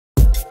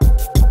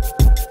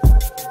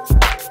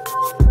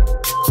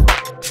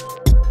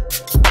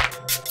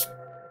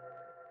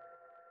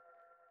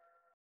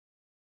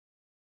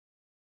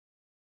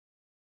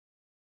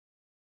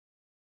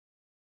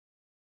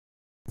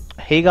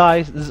Hey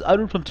guys, this is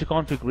Arun from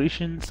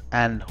Techconfigurations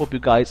and hope you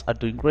guys are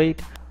doing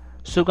great.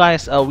 So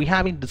guys, we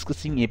have been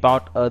discussing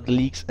about the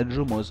leaks and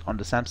rumors on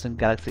the Samsung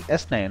Galaxy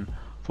S9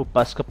 for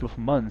past couple of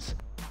months,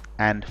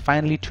 and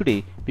finally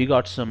today we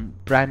got some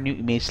brand new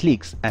image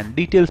leaks and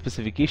detailed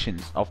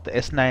specifications of the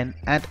S9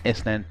 and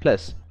S9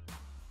 Plus.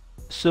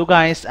 So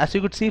guys, as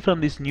you could see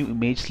from these new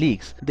image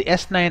leaks, the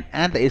S9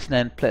 and the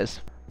S9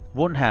 Plus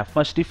won't have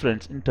much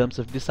difference in terms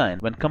of design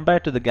when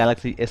compared to the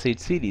Galaxy S8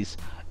 series,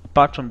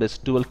 apart from this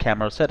dual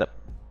camera setup.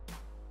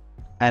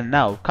 And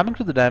now coming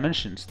to the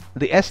dimensions,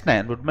 the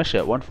S9 would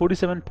measure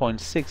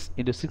 147.6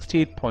 into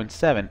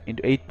 68.7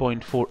 into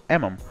 8.4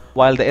 mm,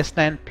 while the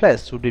S9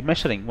 Plus would be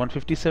measuring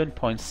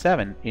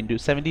 157.7 into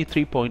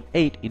 73.8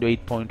 into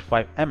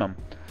 8.5 mm.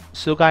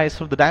 So guys,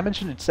 from the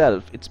dimension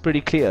itself, it's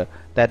pretty clear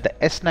that the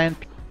S9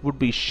 would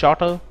be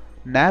shorter,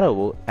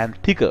 narrower and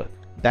thicker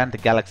than the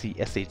Galaxy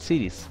S8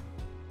 series.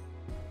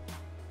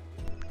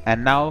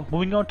 And now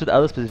moving on to the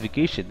other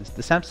specifications,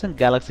 the Samsung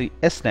Galaxy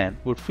S9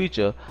 would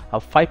feature a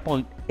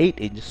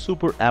 5.8-inch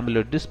Super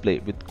AMOLED display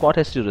with Quad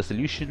HD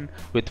resolution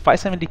with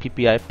 570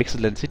 ppi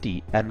pixel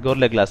density and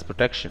Gorilla Glass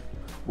protection,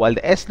 while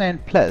the S9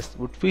 Plus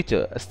would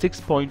feature a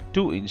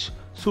 6.2-inch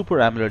Super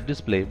AMOLED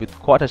display with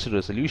Quad HD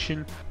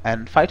resolution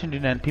and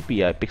 529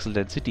 ppi pixel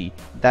density,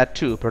 that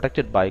too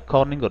protected by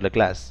Corning Gorilla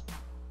Glass.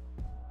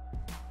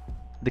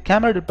 The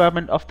camera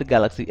department of the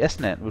Galaxy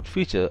S9 would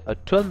feature a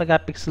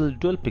 12-megapixel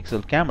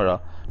dual-pixel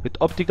camera with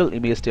optical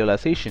image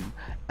stabilization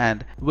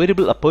and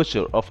variable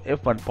aperture of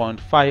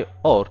f1.5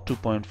 or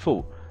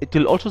 2.4. It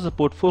will also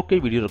support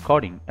 4K video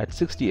recording at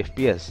 60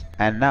 fps.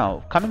 And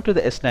now coming to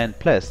the S9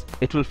 Plus,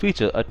 it will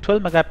feature a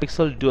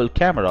 12-megapixel dual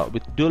camera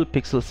with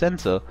dual-pixel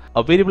sensor,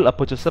 a variable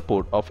aperture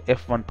support of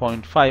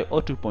f1.5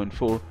 or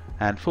 2.4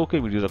 and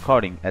 4K video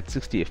recording at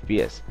 60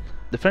 fps.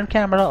 The front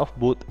camera of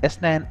both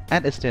S9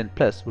 and S10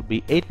 Plus would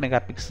be 8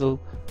 megapixel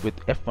with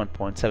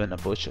f1.7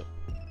 aperture.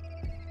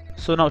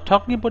 So now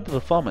talking about the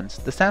performance,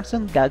 the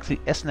Samsung Galaxy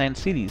S9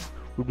 series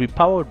would be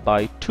powered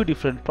by two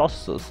different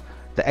processors,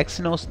 the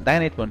Exynos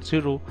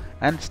 9810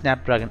 and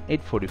Snapdragon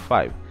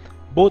 845.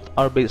 Both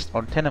are based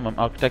on 10mm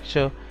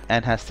architecture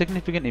and has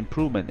significant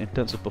improvement in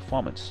terms of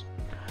performance.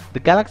 The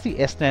Galaxy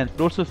S9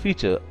 would also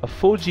feature a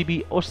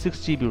 4GB or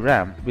 6GB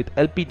RAM with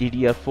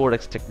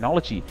LPDDR4X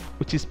technology,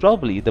 which is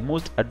probably the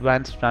most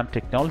advanced RAM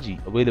technology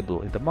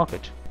available in the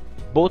market.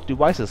 Both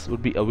devices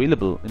would be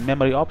available in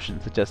memory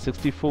options such as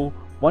 64,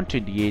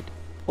 128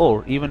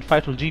 or even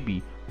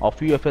 512GB of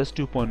UFS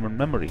 2.1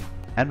 memory,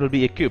 and will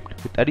be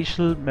equipped with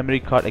additional memory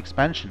card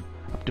expansion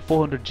up to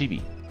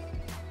 400GB.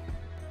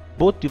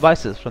 Both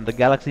devices from the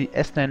Galaxy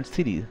S9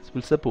 series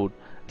will support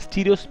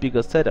stereo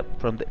speaker setup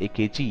from the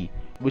AKG,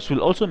 which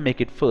will also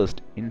make it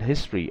first in the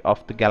history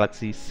of the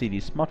Galaxy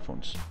series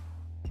smartphones.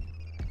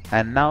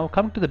 And now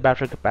coming to the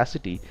battery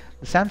capacity,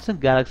 the Samsung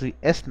Galaxy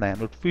S9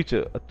 would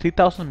feature a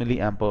 3000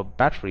 mAh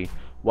battery,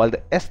 while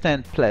the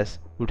S9 Plus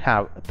would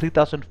have a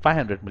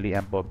 3500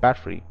 mAh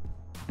battery.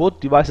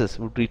 Both devices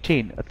would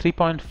retain a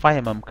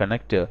 3.5mm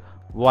connector,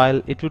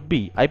 while it would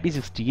be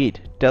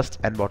IP68 dust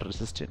and water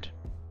resistant.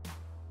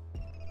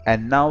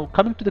 And now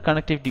coming to the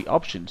connectivity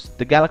options,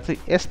 the Galaxy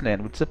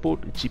S9 would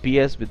support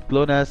GPS with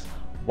GLONASS,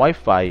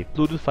 Wi-Fi,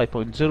 Bluetooth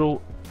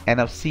 5.0,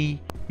 NFC,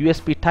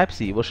 USB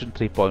Type-C version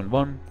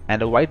 3.1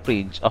 and a wide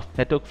range of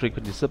network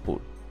frequency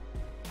support.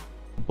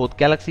 Both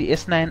Galaxy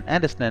S9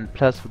 and S9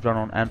 Plus would run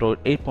on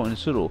Android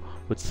 8.0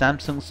 with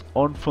Samsung's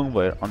own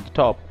firmware on the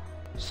top.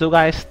 So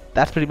guys,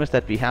 that's pretty much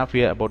that we have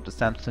here about the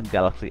Samsung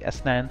Galaxy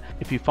S9.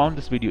 If you found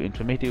this video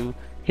informative,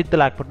 hit the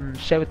like button,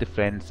 share with your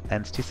friends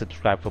and stay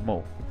subscribed for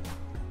more.